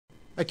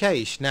Okay,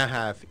 you should now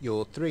have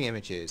your three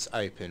images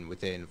open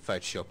within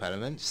Photoshop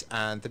Elements,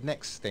 and the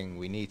next thing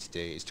we need to do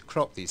is to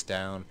crop these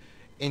down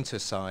into a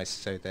size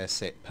so they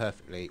sit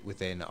perfectly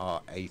within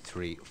our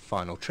A3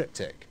 final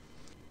triptych.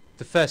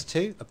 The first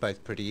two are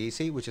both pretty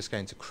easy. We're just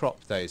going to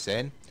crop those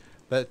in,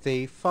 but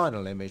the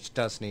final image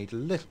does need a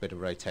little bit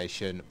of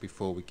rotation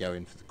before we go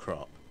in for the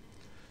crop.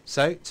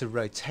 So to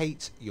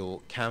rotate your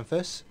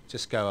canvas,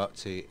 just go up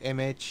to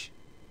Image,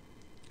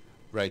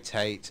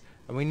 Rotate,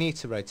 and we need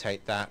to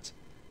rotate that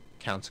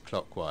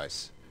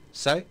counterclockwise.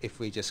 So if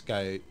we just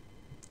go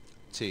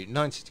to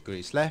 90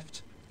 degrees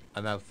left,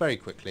 and now very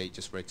quickly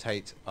just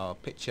rotate our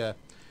picture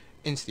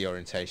into the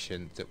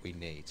orientation that we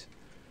need.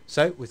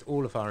 So with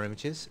all of our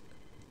images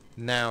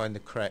now in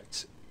the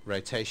correct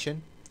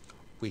rotation,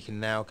 we can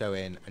now go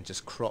in and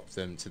just crop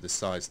them to the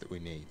size that we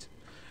need.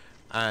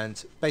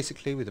 And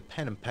basically with a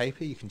pen and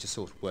paper you can just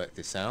sort of work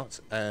this out,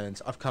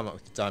 and I've come up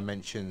with the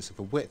dimensions of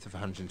a width of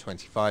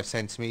 125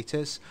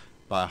 centimeters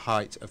by a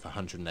height of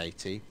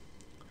 180,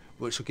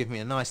 which will give me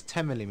a nice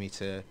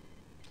 10mm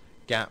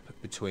gap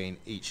between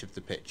each of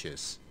the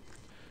pictures.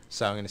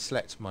 So I'm going to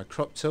select my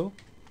crop tool.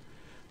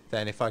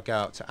 Then if I go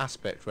out to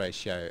aspect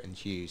ratio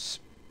and use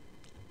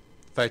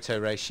photo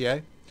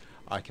ratio,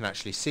 I can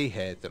actually see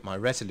here that my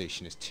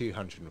resolution is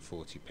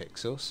 240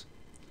 pixels,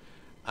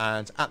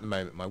 and at the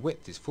moment my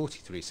width is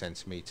 43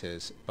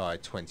 centimeters by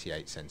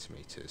 28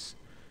 centimeters.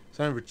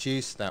 So I'm going to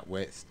reduce that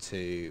width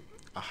to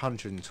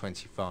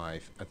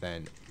 125 and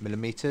then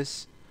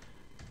millimeters,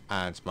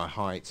 and my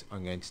height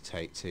I'm going to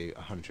take to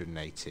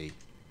 180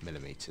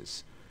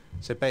 millimeters.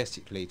 So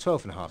basically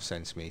 12.5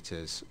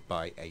 centimeters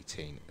by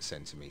 18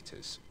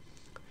 centimeters.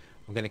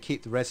 I'm going to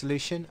keep the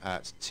resolution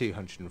at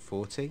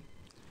 240.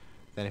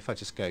 Then if I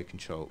just go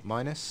Control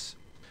minus,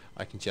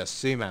 I can just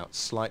zoom out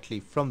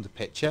slightly from the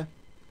picture,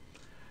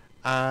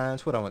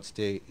 and what I want to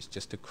do is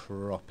just to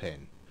crop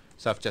in.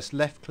 So I've just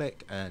left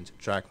click and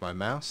drag my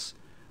mouse,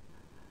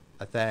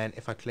 and then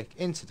if I click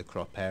into the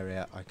crop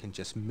area I can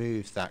just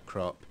move that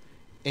crop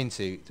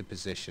into the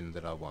position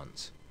that I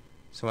want.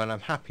 So when I'm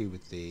happy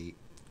with the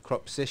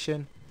crop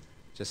position,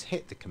 just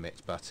hit the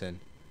commit button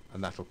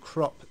and that'll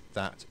crop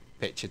that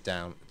picture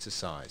down to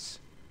size.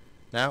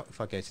 Now if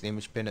I go to the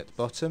image bin at the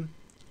bottom,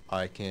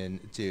 I can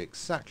do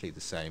exactly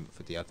the same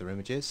for the other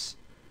images.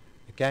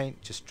 Again,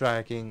 just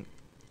dragging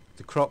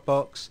the crop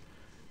box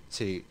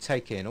to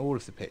take in all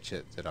of the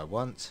picture that I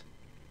want,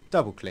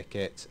 double click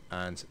it,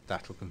 and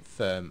that'll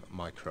confirm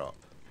my crop.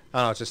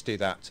 And I'll just do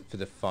that for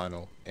the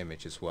final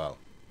image as well.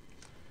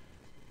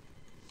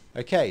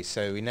 Okay,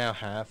 so we now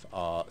have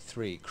our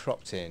three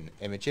cropped in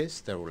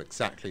images. They're all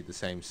exactly the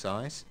same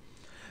size.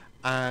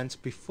 And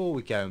before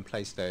we go and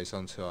place those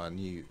onto our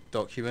new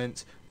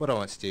document, what I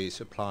want to do is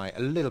apply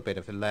a little bit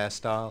of a layer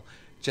style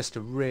just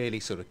to really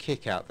sort of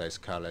kick out those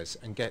colours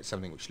and get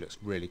something which looks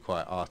really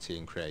quite arty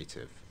and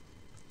creative.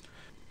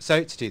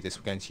 So to do this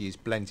we're going to use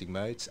blending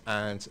modes,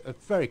 and a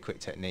very quick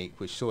technique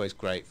which is always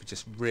great for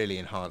just really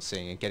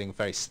enhancing and getting a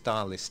very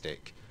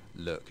stylistic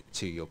look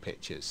to your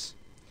pictures.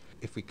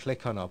 If we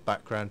click on our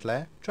background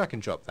layer, drag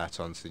and drop that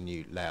onto the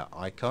new layer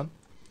icon,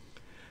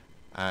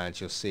 and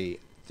you'll see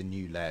the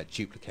new layer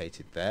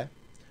duplicated there.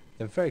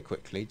 Then very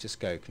quickly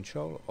just go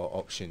Control or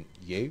Option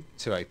U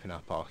to open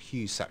up our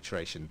hue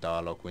saturation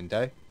dialog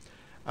window,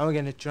 and we're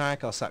going to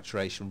drag our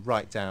saturation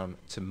right down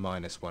to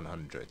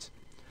 -100.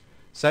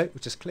 So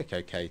we'll just click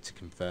OK to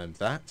confirm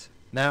that.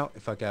 Now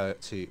if I go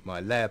to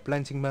my layer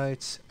blending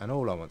modes, and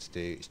all I want to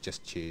do is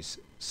just choose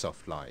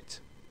soft light.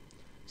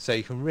 So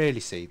you can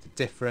really see the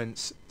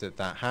difference that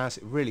has.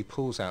 It really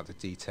pulls out the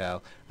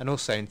detail and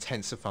also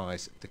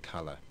intensifies the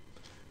colour.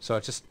 So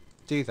I'll just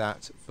do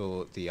that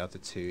for the other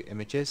two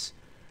images.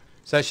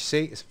 So as you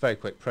see, it's a very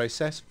quick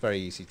process, very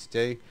easy to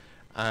do,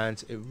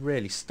 and it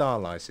really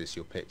stylises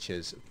your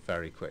pictures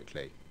very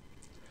quickly.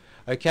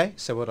 Okay,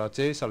 so what I'll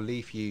do is I'll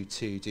leave you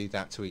to do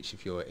that to each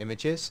of your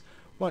images.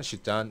 Once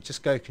you're done,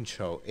 just go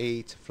Control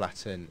E to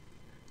flatten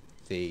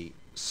the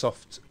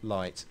soft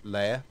light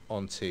layer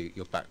onto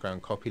your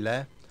background copy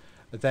layer,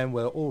 and then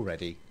we're all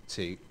ready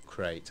to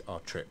create our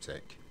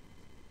triptych.